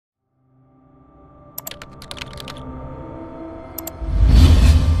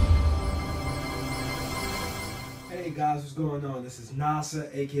Hey guys, what's going on? This is Nasa,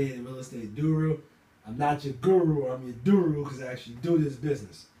 aka the Real Estate Guru. I'm not your guru, I'm your guru because I actually do this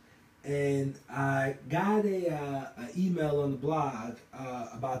business. And I got a email on the blog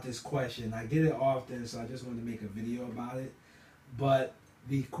about this question. I get it often, so I just wanted to make a video about it. But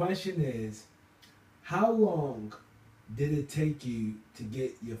the question is, how long did it take you to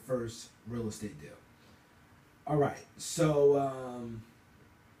get your first real estate deal? All right, so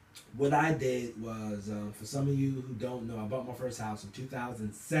what I did was, for some of you who don't know, I bought my first house in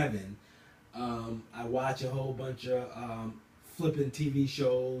 2007. I watched a whole bunch of flipping TV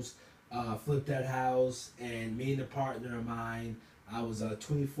shows, Flip That House, and me and a partner of mine, I was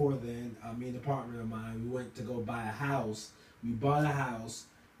 24 then, me and a partner of mine, we went to go buy a house. We bought a house,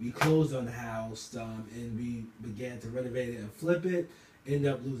 we closed on the house, and we began to renovate it and flip it.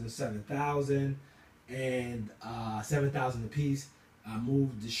 Ended up losing $7,000 and $7,000 a piece. I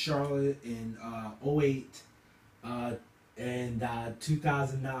moved to Charlotte in 08, and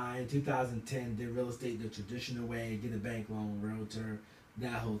 2009, 2010, did real estate the traditional way, get a bank loan, realtor,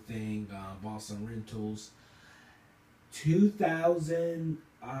 that whole thing, bought some rentals.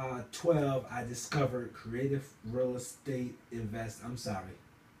 2012, I discovered creative real estate invest. I'm sorry,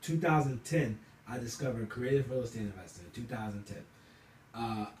 2010, I discovered creative real estate investing. In 2010,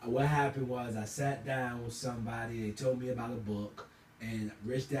 what happened was I sat down with somebody. They told me about a book. And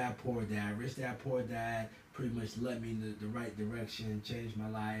Rich Dad Poor Dad. Rich Dad Poor Dad pretty much led me in the right direction, changed my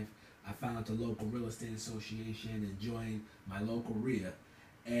life. I found the local real estate association and joined my local RIA.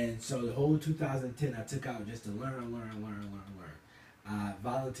 And so the whole 2010 I took out just to learn. I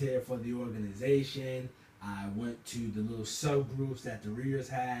volunteered for the organization. I went to the little subgroups that the RIAs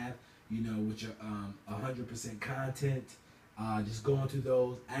have, you know, which are 100% content. Just going through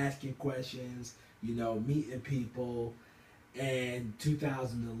those, asking questions, you know, meeting people. And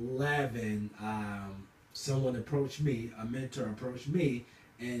 2011, someone approached me, a mentor approached me,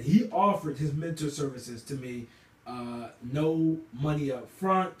 and he offered his mentor services to me, no money up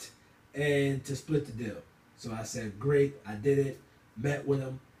front, and to split the deal. So I said, great, I did it, met with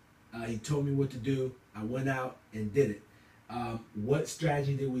him, he told me what to do, I went out and did it. What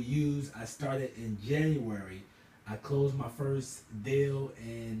strategy did we use? I started in January. I closed my first deal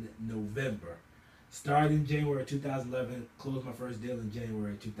in November. Started in January 2011, closed my first deal in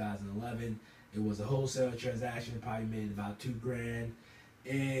January 2011. It was a wholesale transaction, probably made about $2,000.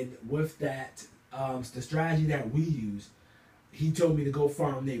 And with that, the strategy that we used, he told me to go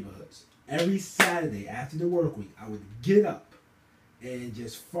farm neighborhoods. Every Saturday after the work week, I would get up and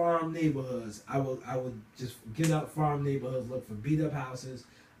just farm neighborhoods. I would just get up, farm neighborhoods, look for beat up houses,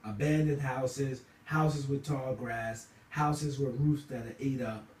 abandoned houses, houses with tall grass, houses with roofs that are ate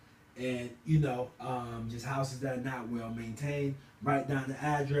up. And, you know, just houses that are not well maintained. Write down the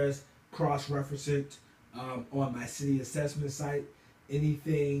address, cross-reference it on my city assessment site.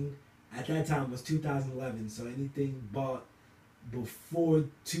 Anything, at that time was 2011, so anything bought before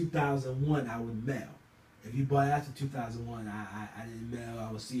 2001, I would mail. If you bought after 2001, I didn't mail. I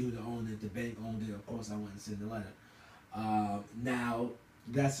would see who the owner, if the bank owned it. Of course, I wouldn't send a letter. Now,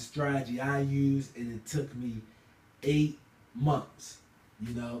 that's a strategy I used, and it took me 8 months.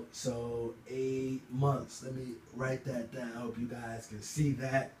 You know, so 8 months. Let me write that down. I hope you guys can see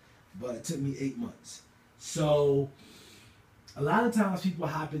that. But it took me 8 months. So a lot of times people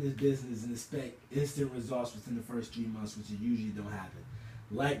hop in this business and expect instant results within the first 3 months, which usually don't happen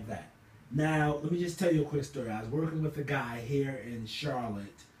like that. Now, let me just tell you a quick story. I was working with a guy here in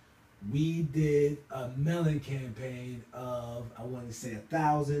Charlotte. We did a mailing campaign of, I want to say,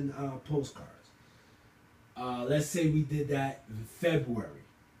 1,000 postcards. Let's say we did that in February.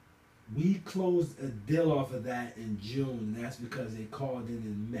 We closed a deal off of that in June, and that's because they called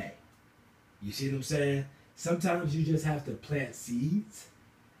in May. You see what I'm saying? Sometimes you just have to plant seeds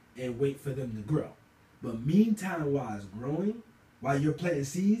and wait for them to grow. But meantime, while it's growing, while you're planting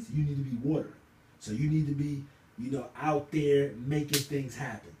seeds, you need to be watering. So you need to be, you know, out there making things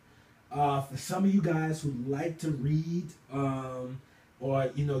happen. For some of you guys who like to read,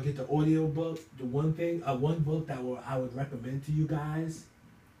 or, you know, get the audio book, the one book that I would recommend to you guys.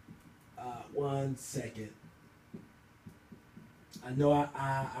 1 second. I know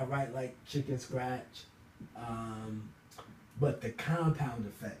I write like chicken scratch, but The Compound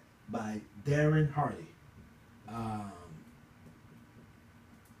Effect by Darren Hardy.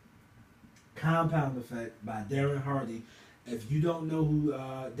 Compound Effect by Darren Hardy. If you don't know who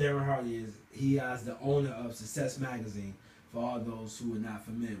Darren Hardy is, he is the owner of Success Magazine. For all those who are not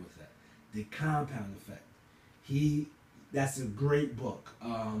familiar with that, The Compound Effect. That's a great book.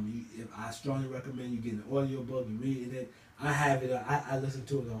 I strongly recommend you get an audio book, you reading it. I have it. I listen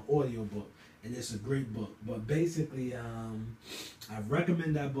to it on audio book, and it's a great book. But basically, I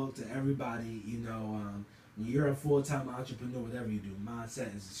recommend that book to everybody. You know, when you're a full-time entrepreneur, whatever you do,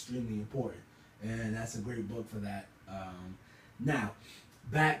 mindset is extremely important, and that's a great book for that. Now,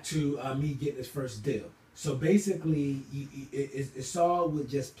 back to me getting this first deal. So basically, it's all with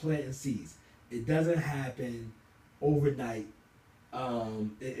just planting seeds. It doesn't happen overnight.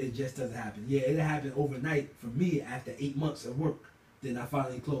 It just doesn't happen. Yeah, it happened overnight for me after 8 months of work. Then I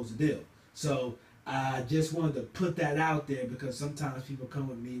finally closed the deal. So I just wanted to put that out there because sometimes people come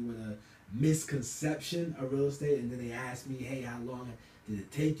with me with a misconception of real estate, and then they ask me, hey, how long did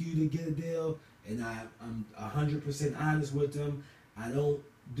it take you to get a deal? And I'm 100% honest with them. I don't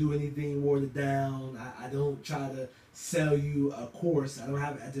do anything watered down. I don't try to sell you a course. I don't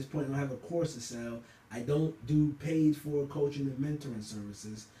have, at this point, I don't have a course to sell. I don't do paid for coaching and mentoring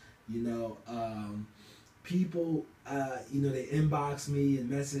services. You know, people, you know, they inbox me and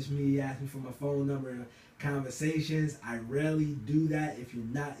message me, ask me for my phone number, conversations. I rarely do that if you're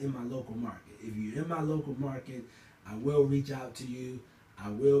not in my local market. If you're in my local market, I will reach out to you. I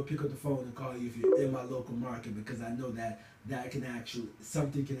will pick up the phone and call you if you're in my local market, because I know that can actually,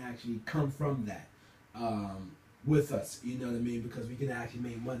 something can actually come from that with us, you know what I mean, because we can actually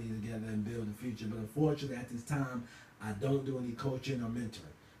make money together and build a future. But unfortunately at this time, I don't do any coaching or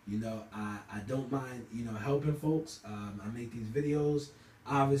mentoring. You know, I don't mind, you know, helping folks. I make these videos,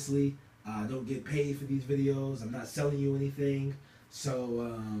 obviously. I don't get paid for these videos. I'm not selling you anything.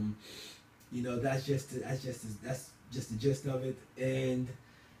 So, you know, that's just the gist of it. And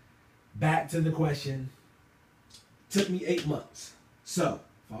back to the question. Took me 8 months. So,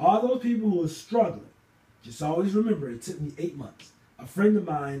 for all those people who are struggling, just always remember it took me 8 months. A friend of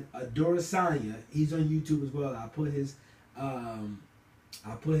mine, Adora Sanya, he's on YouTube as well. I put his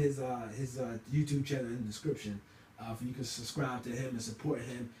YouTube channel in the description. For you can subscribe to him and support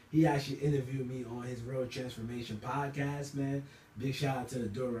him. He actually interviewed me on his Real Transformation podcast, man. Big shout out to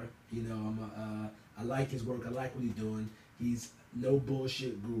Adora. You know, I like his work. I like what he's doing. He's no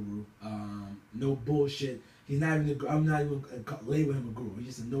bullshit guru. No bullshit. He's not even. I'm not even label him a guru. He's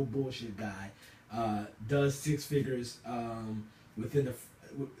just a no bullshit guy. Does 6 figures within the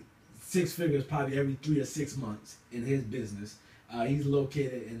 6 figures probably every 3 or 6 months in his business. He's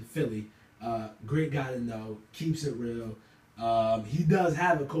located in Philly. Great guy to know. Keeps it real. He does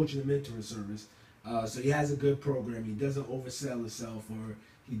have a coaching and mentoring service. So he has a good program. He doesn't oversell himself, or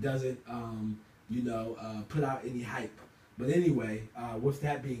he doesn't, you know, put out any hype. But anyway, with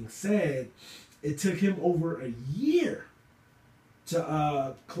that being said, it took him over a year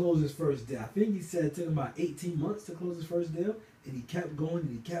to close his first deal. I think he said it took him about 18 months to close his first deal, and he kept going, and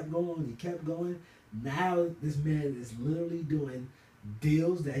he kept going, and he kept going. Now this man is literally doing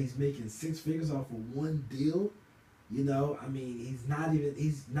deals that he's making 6 figures off of one deal. You know, I mean, he's not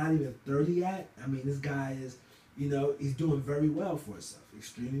even 30 yet. I mean, this guy is, you know, he's doing very well for himself,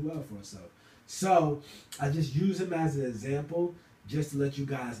 extremely well for himself. So I just use him as an example, just to let you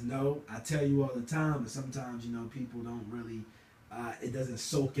guys know. I tell you all the time, but sometimes, you know, people don't really, it doesn't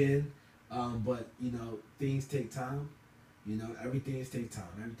soak in. But you know, things take time. You know, everything takes time.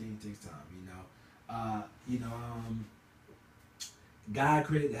 Everything takes time. You know, God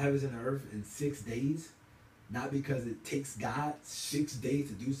created the heavens and the earth in 6 days. Not because it takes God 6 days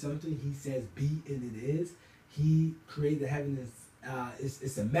to do something. He says be, and it is. He created the heavens.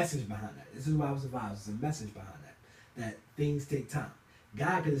 It's a message behind that. This is why I was advised. It's a message behind that. That things take time.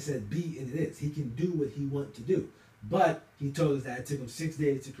 God could have said be, and it is. He can do what he wants to do. But he told us that it took him 6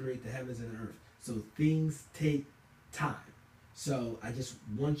 days to create the heavens and the earth. So things take time. So I just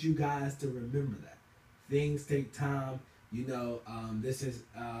want you guys to remember that. Things take time. You know, this is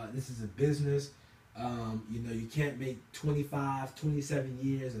a business. You know, you can't make 25, 27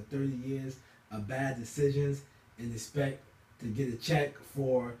 years or 30 years of bad decisions and expect to get a check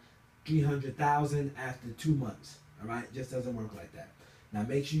for $300,000 after 2 months. All right, it just doesn't work like that. Now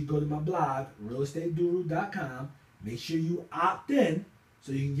make sure you go to my blog, realestateguru.com. Make sure you opt in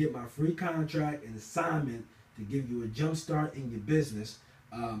so you can get my free contract and assignment to give you a jump start in your business.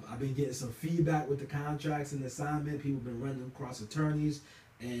 I've been getting some feedback with the contracts and the assignment. People have been running them across attorneys,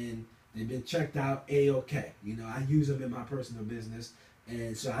 and they've been checked out A-OK. You know, I use them in my personal business,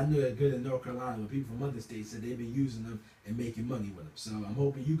 and so I know they're good in North Carolina, but people from other states said they've been using them and making money with them. So I'm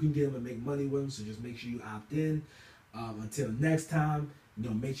hoping you can get them and make money with them, so just make sure you opt in. Until next time, you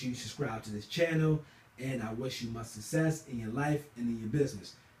know, make sure you subscribe to this channel, and I wish you much success in your life and in your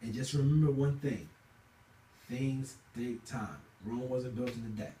business. And just remember one thing. Things take time. Rome wasn't built in a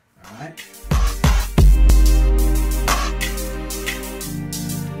day. All right?